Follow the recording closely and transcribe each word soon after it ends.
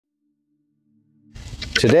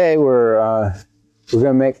Today we're going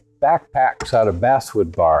to make backpacks out of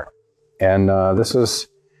basswood bark, and this is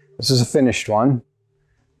a finished one,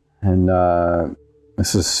 and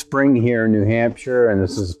this is spring here in New Hampshire, and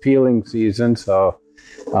this is peeling season, so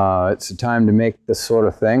it's the time to make this sort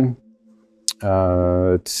of thing.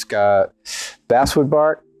 It's got basswood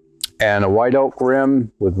bark and a white oak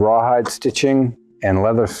rim with rawhide stitching and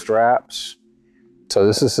leather straps. So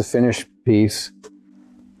this is the finished piece.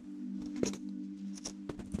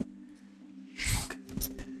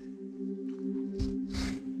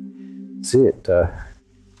 See, it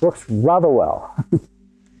works rather well.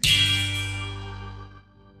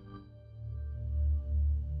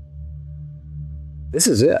 This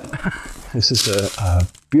is it. This is a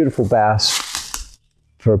beautiful bass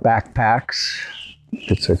for backpacks.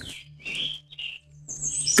 It's a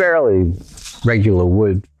fairly regular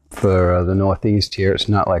wood for the Northeast here. It's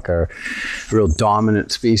not like a real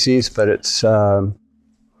dominant species, but it's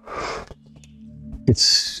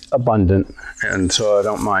abundant, and so I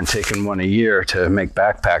don't mind taking one a year to make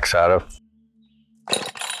backpacks out of.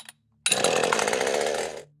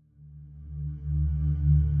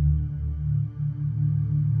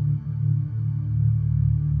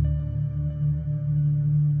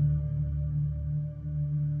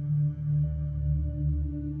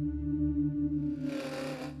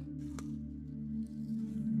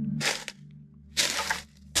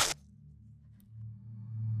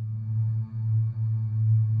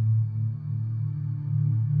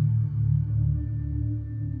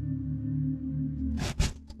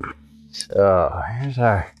 So here's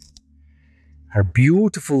our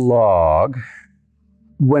beautiful log.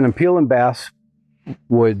 When I'm peeling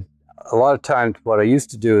basswood, a lot of times what I used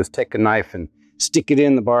to do is take a knife and stick it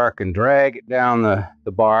in the bark and drag it down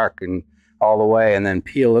the bark and all the way and then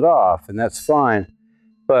peel it off, and that's fine.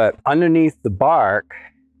 But underneath the bark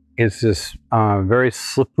is this very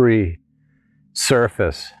slippery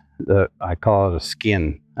surface that I call it a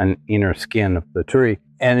skin, an inner skin of the tree.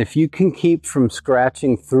 And if you can keep from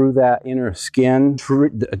scratching through that inner skin,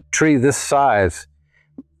 a tree this size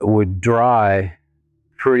would dry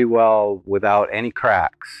pretty well without any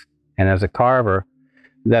cracks. And as a carver,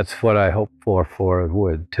 that's what I hope for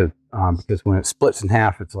wood, to because when it splits in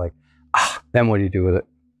half, it's like, then what do you do with it?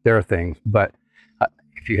 There are things, but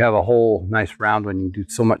if you have a whole nice round one, you can do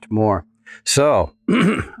so much more. So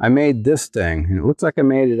I made this thing, and it looks like I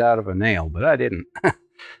made it out of a nail, but I didn't.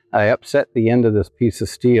 I upset the end of this piece of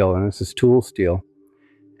steel, and this is tool steel,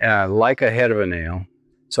 like a head of a nail.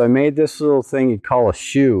 So I made this little thing you'd call a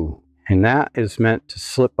shoe, and that is meant to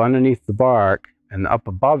slip underneath the bark, and up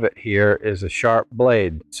above it here is a sharp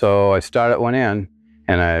blade. So I start at one end,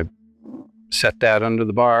 and I set that under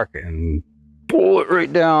the bark and pull it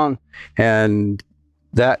right down, and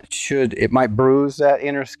it might bruise that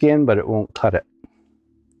inner skin, but it won't cut it.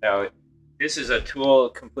 Now, this is a tool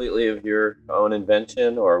completely of your own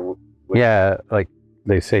invention, or? Yeah, like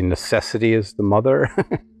they say, necessity is the mother.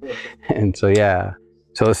 And so, yeah.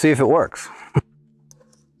 So let's see if it works.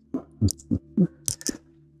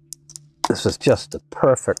 This is just a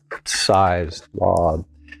perfect sized log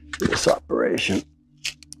for this operation.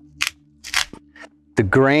 The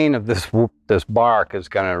grain of this bark is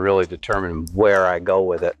going to really determine where I go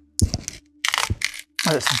with it.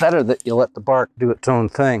 But it's better that you let the bark do its own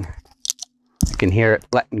thing. You can hear it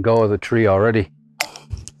letting go of the tree already.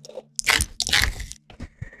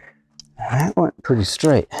 That went pretty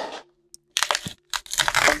straight.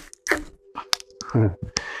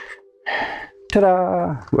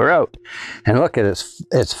 Ta-da! We're out. And look at it,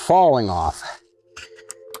 it's falling off.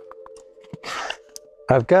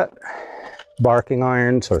 I've got barking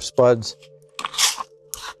irons or spuds,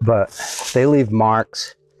 but they leave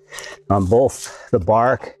marks on both the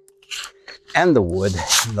bark and the wood.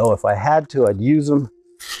 Though if I had to, I'd use them,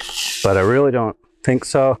 but I really don't think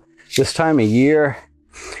so. This time of year,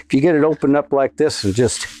 if you get it opened up like this and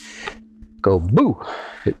just go boo,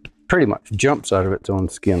 it pretty much jumps out of its own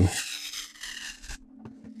skin.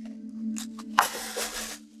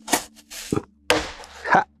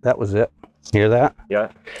 Ha! That was it. Hear that?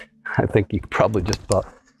 Yeah. I think you could probably just about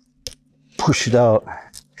push it out.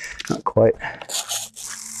 Not quite.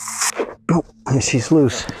 Oh, and she's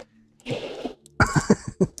loose.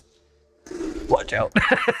 Watch out.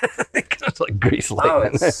 It's like grease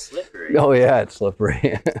lightning. Oh, it's slippery. Oh yeah, it's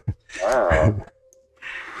slippery. Wow.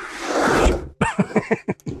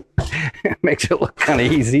 It makes it look kind of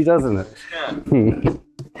easy, doesn't it? Yeah.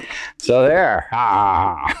 So there.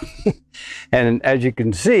 And as you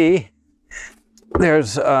can see,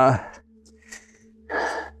 there's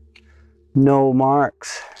no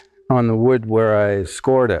marks on the wood where I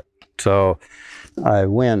scored it. So I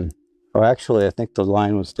win. Oh, actually, I think the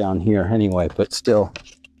line was down here anyway, but still,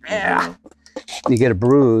 yeah, you get a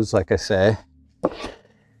bruise, like I say,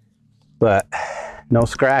 but no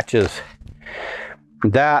scratches.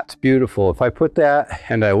 That's beautiful. If I put that,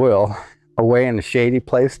 and I will, away in a shady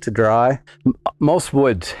place to dry, most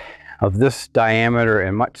woods of this diameter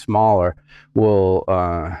and much smaller will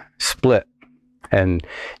split, and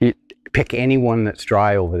you pick any one that's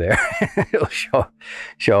dry over there. It'll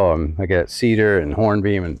show them. I got cedar and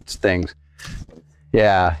hornbeam and things.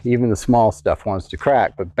 Yeah, even the small stuff wants to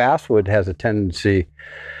crack, but basswood has a tendency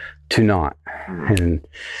to not. And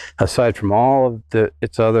aside from all of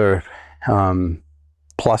its other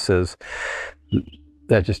pluses,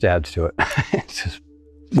 that just adds to it. It's just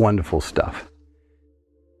wonderful stuff.